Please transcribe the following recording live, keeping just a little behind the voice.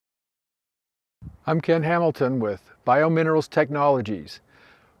I'm Ken Hamilton with Biominerals Technologies.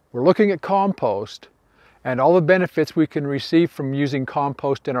 We're looking at compost and all the benefits we can receive from using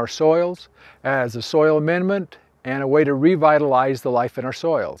compost in our soils as a soil amendment and a way to revitalize the life in our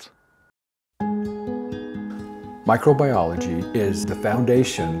soils. Microbiology is the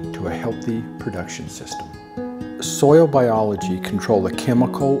foundation to a healthy production system. Soil biology control the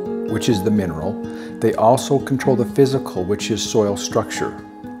chemical, which is the mineral. They also control the physical, which is soil structure.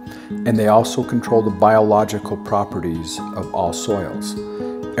 And they also control the biological properties of all soils.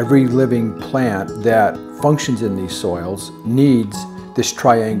 Every living plant that functions in these soils needs this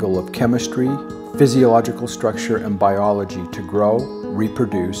triangle of chemistry, physiological structure, and biology to grow,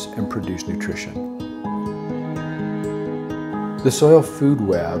 reproduce, and produce nutrition. The soil food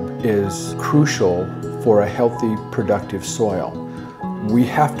web is crucial for a healthy, productive soil. We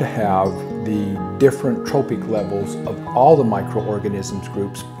have to have the different trophic levels of all the microorganisms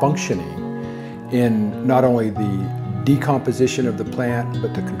groups functioning in not only the decomposition of the plant,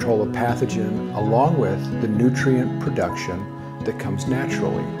 but the control of pathogen, along with the nutrient production that comes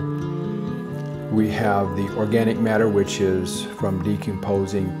naturally. We have the organic matter, which is from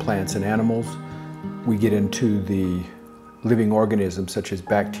decomposing plants and animals. We get into the living organisms such as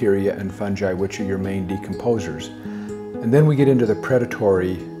bacteria and fungi, which are your main decomposers. And then we get into the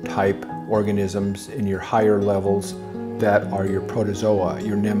predatory type organisms in your higher levels that are your protozoa,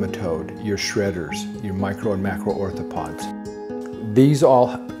 your nematode, your shredders, your micro and macro orthopods. These all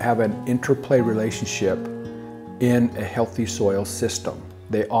have an interplay relationship in a healthy soil system.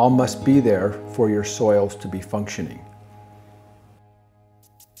 They all must be there for your soils to be functioning.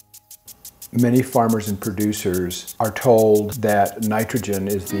 Many farmers and producers are told that nitrogen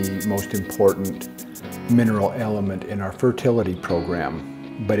is the most important mineral element in our fertility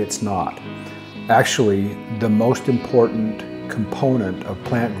program, but it's not. Actually, the most important component of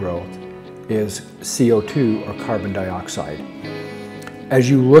plant growth is CO2, or carbon dioxide. As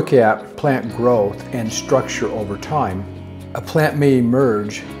you look at plant growth and structure over time, a plant may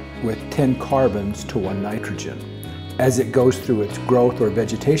emerge with 10 carbons to 1 nitrogen. As it goes through its growth or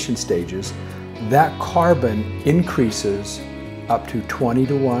vegetation stages, that carbon increases up to 20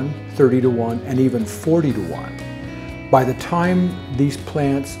 to 1, 30 to 1, and even 40 to 1. By the time these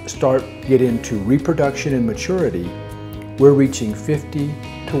plants get into reproduction and maturity, we're reaching 50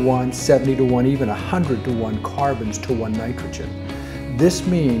 to 1, 70 to 1, even 100 to 1 carbons to 1 nitrogen. This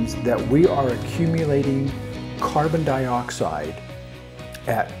means that we are accumulating carbon dioxide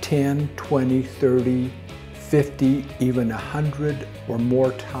at 10, 20, 30, 50, even 100 or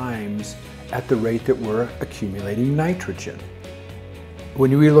more times at the rate that we're accumulating nitrogen.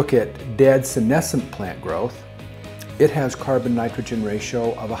 When we look at dead senescent plant growth, it has carbon-nitrogen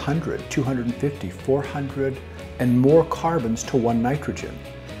ratio of 100, 250, 400, and more carbons to 1 nitrogen.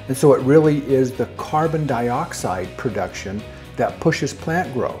 And so it really is the carbon dioxide production that pushes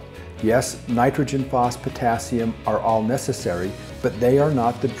plant growth. Yes, nitrogen, phos, potassium are all necessary, but they are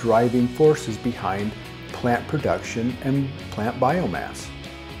not the driving forces behind plant production and plant biomass.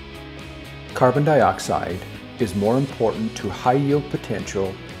 Carbon dioxide is more important to high yield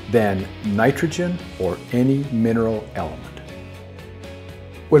potential than nitrogen or any mineral element.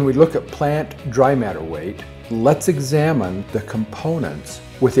 When we look at plant dry matter weight, let's examine the components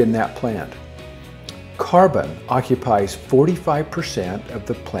within that plant. Carbon occupies 45% of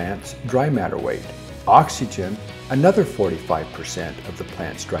the plant's dry matter weight. Oxygen, another 45% of the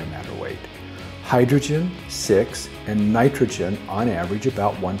plant's dry matter weight. Hydrogen, 6, and nitrogen, on average,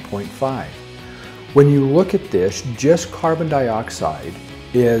 about 1.5. When you look at this, just carbon dioxide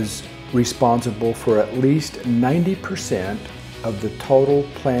is responsible for at least 90% of the total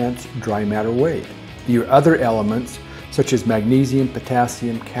plant's dry matter weight. Your other elements, such as magnesium,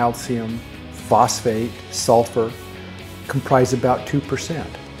 potassium, calcium, phosphate, sulfur, comprise about 2%.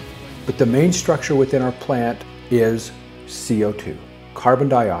 But the main structure within our plant is CO2, carbon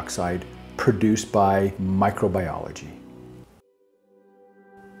dioxide, produced by microbiology.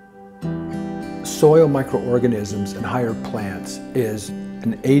 Soil microorganisms and higher plants is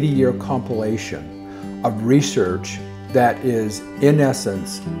an 80-year compilation of research that is, in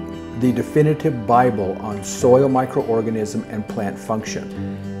essence, the definitive Bible on soil microorganism and plant function.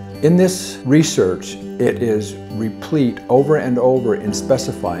 In this research, it is replete over and over in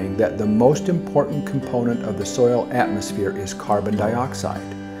specifying that the most important component of the soil atmosphere is carbon dioxide,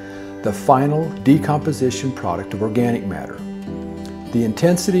 the final decomposition product of organic matter. The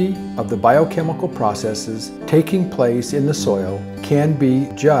intensity of the biochemical processes taking place in the soil can be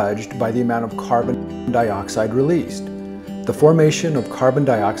judged by the amount of carbon dioxide released. The formation of carbon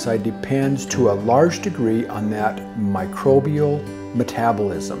dioxide depends to a large degree on that microbial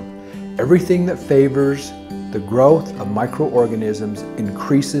metabolism. Everything that favors the growth of microorganisms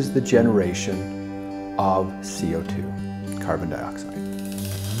increases the generation of CO2, carbon dioxide.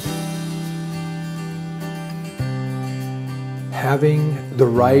 Having the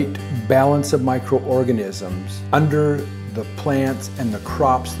right balance of microorganisms under the plants and the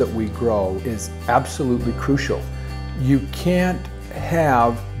crops that we grow is absolutely crucial. You can't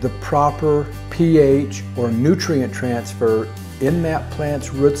have the proper pH or nutrient transfer in that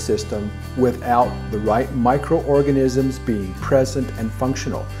plant's root system without the right microorganisms being present and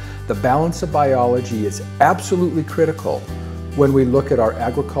functional. The balance of biology is absolutely critical when we look at our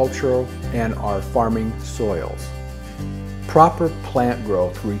agricultural and our farming soils. Proper plant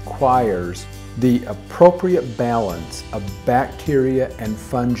growth requires the appropriate balance of bacteria and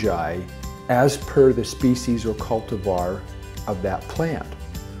fungi as per the species or cultivar of that plant.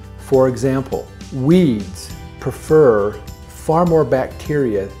 For example, weeds prefer far more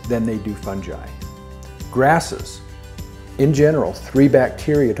bacteria than they do fungi. Grasses, in general, 3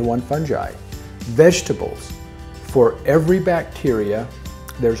 bacteria to 1 fungi. Vegetables, for every bacteria,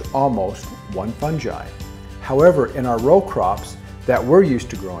 there's almost 1 fungi. However, in our row crops that we're used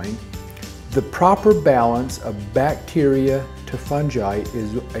to growing, the proper balance of bacteria to fungi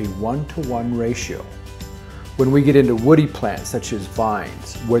is a 1-to-1 ratio. When we get into woody plants such as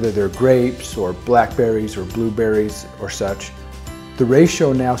vines, whether they're grapes or blackberries or blueberries or such, the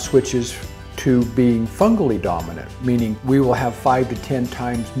ratio now switches to being fungally dominant, meaning we will have 5 to 10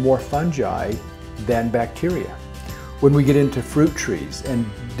 times more fungi than bacteria. When we get into fruit trees and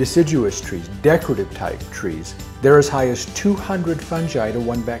deciduous trees, decorative type trees, they're as high as 200 fungi to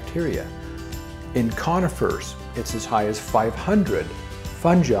 1 bacteria. In conifers, it's as high as 500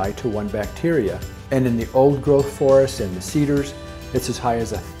 fungi to 1 bacteria. And in the old growth forests and the cedars, it's as high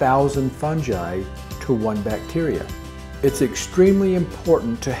as 1,000 fungi to 1 bacteria. It's extremely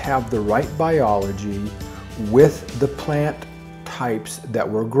important to have the right biology with the plant types that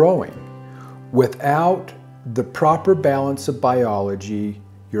we're growing. Without the proper balance of biology,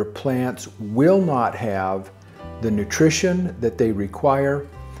 your plants will not have the nutrition that they require.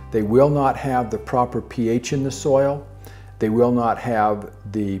 They will not have the proper pH in the soil. They will not have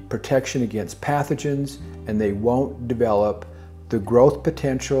the protection against pathogens, and they won't develop the growth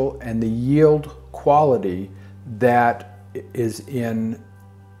potential and the yield quality that is in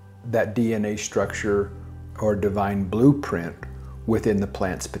that DNA structure or divine blueprint within the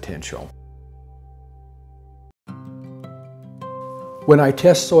plant's potential. When I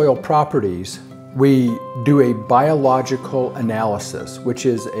test soil properties, we do a biological analysis, which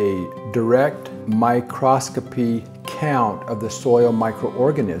is a direct microscopy count of the soil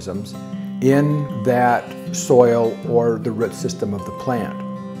microorganisms in that soil or the root system of the plant.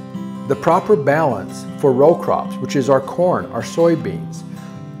 The proper balance for row crops, which is our corn, our soybeans,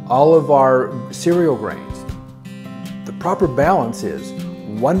 all of our cereal grains, the proper balance is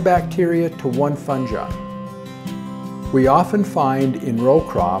 1 bacteria to 1 fungi. We often find in row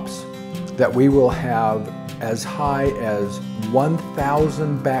crops that we will have as high as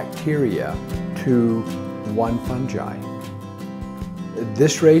 1,000 bacteria to 1 fungi.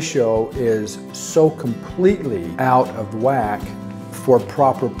 This ratio is so completely out of whack for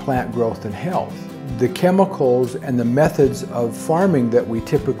proper plant growth and health. The chemicals and the methods of farming that we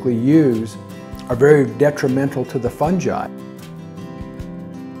typically use are very detrimental to the fungi.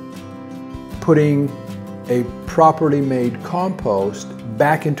 Putting a properly made compost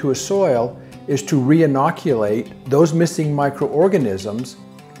back into a soil is to re-inoculate those missing microorganisms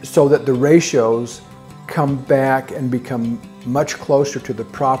so that the ratios come back and become much closer to the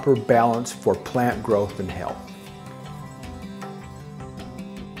proper balance for plant growth and health.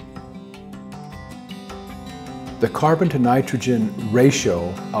 The carbon to nitrogen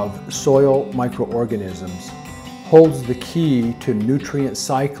ratio of soil microorganisms holds the key to nutrient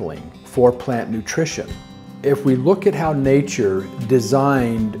cycling for plant nutrition. If we look at how nature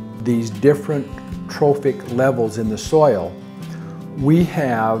designed these different trophic levels in the soil, we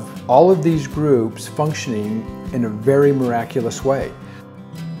have all of these groups functioning in a very miraculous way.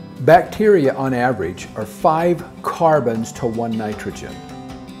 Bacteria, on average, are 5 carbons to 1 nitrogen.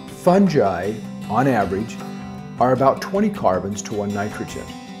 Fungi, on average, are about 20 carbons to 1 nitrogen.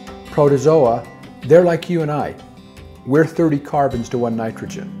 Protozoa, they're like you and I. We're 30 carbons to 1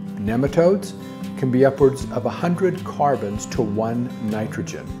 nitrogen. Nematodes can be upwards of 100 carbons to 1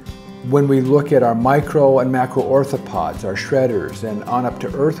 nitrogen. When we look at our micro and macro orthopods, our shredders, and on up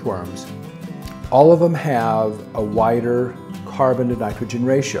to earthworms, all of them have a wider carbon to nitrogen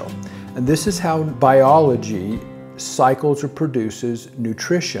ratio. And this is how biology cycles or produces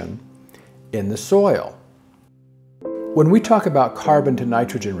nutrition in the soil. When we talk about carbon to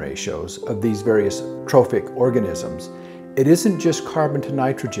nitrogen ratios of these various trophic organisms, it isn't just carbon to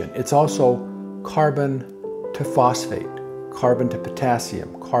nitrogen, it's also carbon to phosphate, carbon to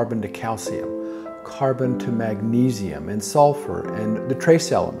potassium, carbon to calcium, carbon to magnesium and sulfur, and the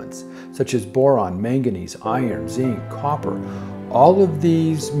trace elements such as boron, manganese, iron, zinc, copper. All of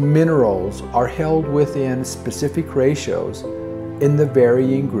these minerals are held within specific ratios in the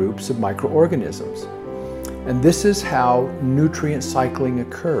varying groups of microorganisms. And this is how nutrient cycling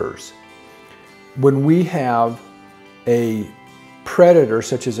occurs. When we have a predator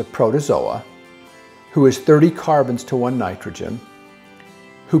such as a protozoa who is 30 carbons to 1 nitrogen,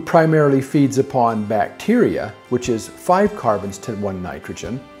 who primarily feeds upon bacteria, which is 5 carbons to 1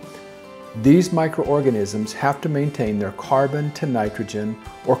 nitrogen, these microorganisms have to maintain their carbon to nitrogen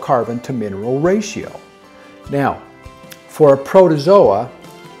or carbon to mineral ratio. Now, for a protozoa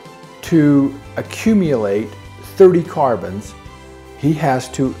to accumulate 30 carbons, he has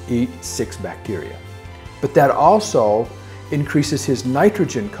to eat 6 bacteria. But that also increases his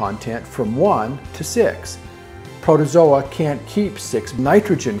nitrogen content from 1 to 6. Protozoa can't keep 6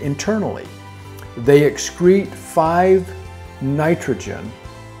 nitrogen internally. They excrete 5 nitrogen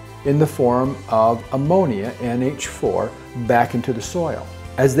in the form of ammonia, NH4, back into the soil.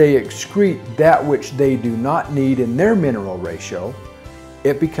 As they excrete that which they do not need in their mineral ratio,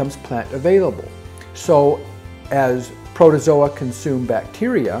 it becomes plant available. So as protozoa consume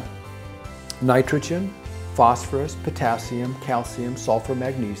bacteria, nitrogen, phosphorus, potassium, calcium, sulfur,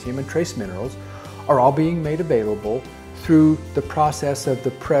 magnesium, and trace minerals are all being made available through the process of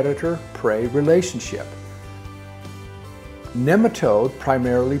the predator-prey relationship. Nematode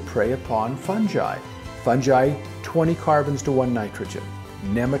primarily prey upon fungi. Fungi, 20 carbons to 1 nitrogen.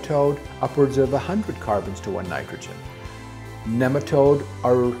 Nematode, upwards of 100 carbons to 1 nitrogen. Nematode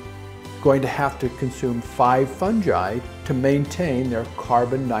are going to have to consume 5 fungi to maintain their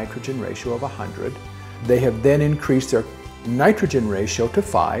carbon-nitrogen ratio of 100. They have then increased their nitrogen ratio to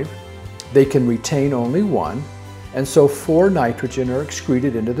 5. They can retain only 1, and so 4 nitrogen are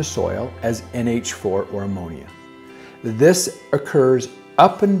excreted into the soil as NH4 or ammonia. This occurs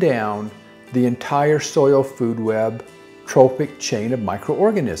up and down the entire soil food web trophic chain of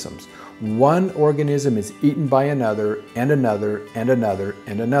microorganisms. One organism is eaten by another, and another, and another,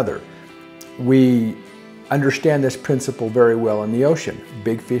 and another. We understand this principle very well in the ocean.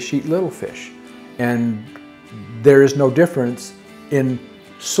 Big fish eat little fish. And there is no difference in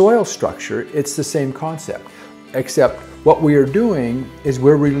soil structure. It's the same concept, except what we are doing is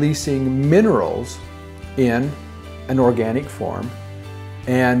we're releasing minerals in an organic form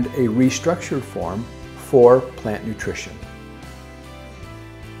and a restructured form for plant nutrition.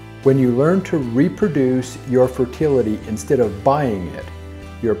 When you learn to reproduce your fertility instead of buying it,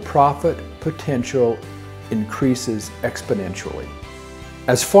 your profit potential increases exponentially.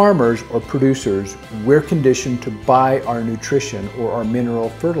 As farmers or producers, we're conditioned to buy our nutrition or our mineral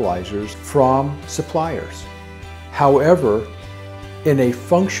fertilizers from suppliers. However, in a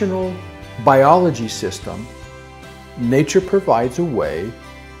functional biology system, nature provides a way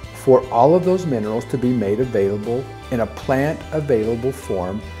for all of those minerals to be made available in a plant-available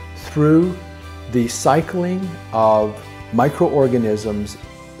form through the cycling of microorganisms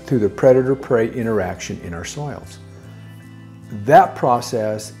through the predator-prey interaction in our soils. That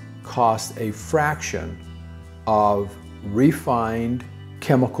process costs a fraction of refined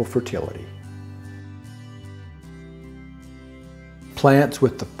chemical fertility. Plants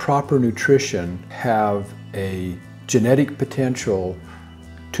with the proper nutrition have a genetic potential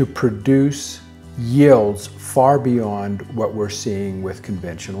to produce yields far beyond what we're seeing with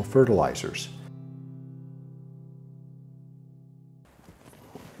conventional fertilizers.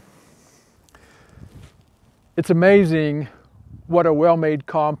 It's amazing what a well-made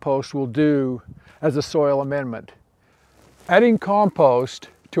compost will do as a soil amendment. Adding compost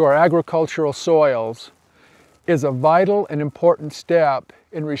to our agricultural soils is a vital and important step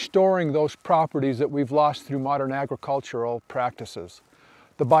in restoring those properties that we've lost through modern agricultural practices.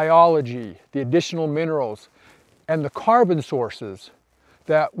 The biology, the additional minerals, and the carbon sources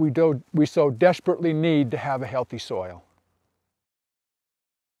that we so desperately need to have a healthy soil.